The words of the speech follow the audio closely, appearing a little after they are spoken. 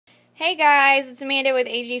Hey guys, it's Amanda with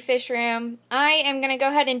Agfishroom. I am going to go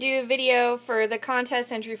ahead and do a video for the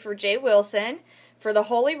contest entry for Jay Wilson for the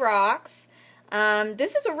Holy Rocks.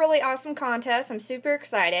 This is a really awesome contest. I'm super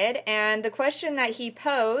excited. And the question that he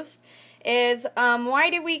posed is, why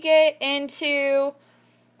did we get into,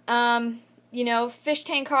 fish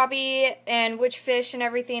tank hobby and which fish and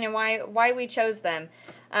everything and why we chose them.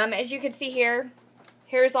 As you can see here,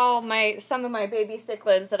 here's some of my baby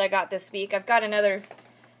cichlids that I got this week. I've got another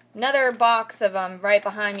box of them right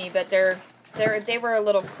behind me, but they were a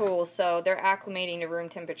little cool, so they're acclimating to room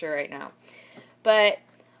temperature right now. But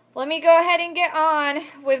let me go ahead and get on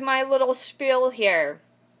with my little spiel here.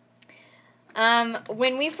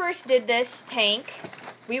 When we first did this tank,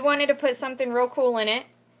 we wanted to put something real cool in it,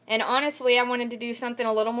 and honestly, I wanted to do something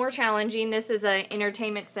a little more challenging. This is an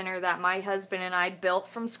entertainment center that my husband and I built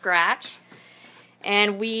from scratch,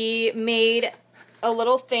 and we made a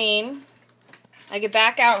little thing. I get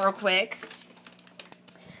back out real quick.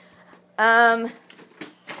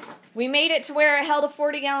 We made it to where it held a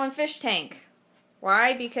 40-gallon fish tank.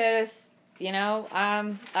 Why? Because,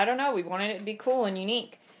 I don't know, we wanted it to be cool and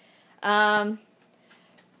unique. I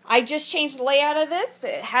just changed the layout of this.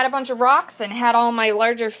 It had a bunch of rocks and had all my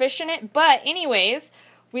larger fish in it. But anyways,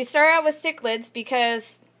 we started out with cichlids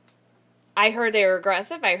because I heard they were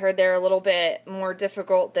aggressive. I heard they're a little bit more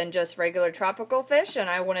difficult than just regular tropical fish, and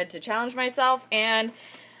I wanted to challenge myself. And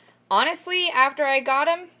honestly, after I got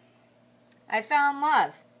them, I fell in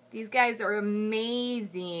love. These guys are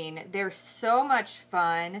amazing. They're so much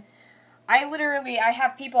fun. I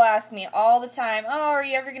have people ask me all the time, oh, are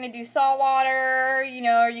you ever going to do saltwater? Are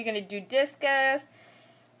you going to do discus?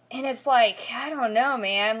 And it's like, I don't know,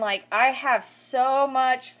 man. Like, I have so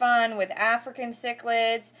much fun with African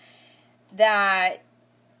cichlids that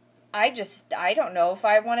I don't know if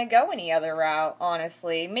I want to go any other route,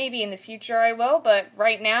 honestly. Maybe in the future I will, but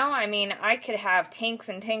right now, I could have tanks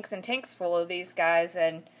and tanks and tanks full of these guys,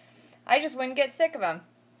 and I just wouldn't get sick of them.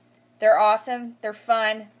 They're awesome, they're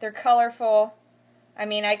fun, they're colorful.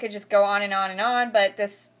 I could just go on and on and on, but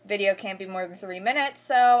this video can't be more than 3 minutes,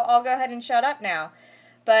 so I'll go ahead and shut up now.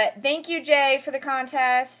 But thank you, Jay, for the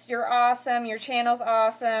contest. You're awesome, your channel's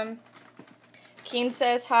awesome. Keen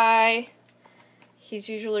says hi. He's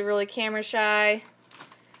usually really camera shy.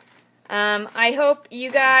 I hope you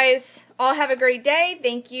guys all have a great day.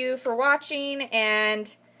 Thank you for watching,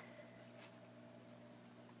 and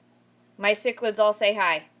my cichlids all say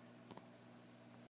hi.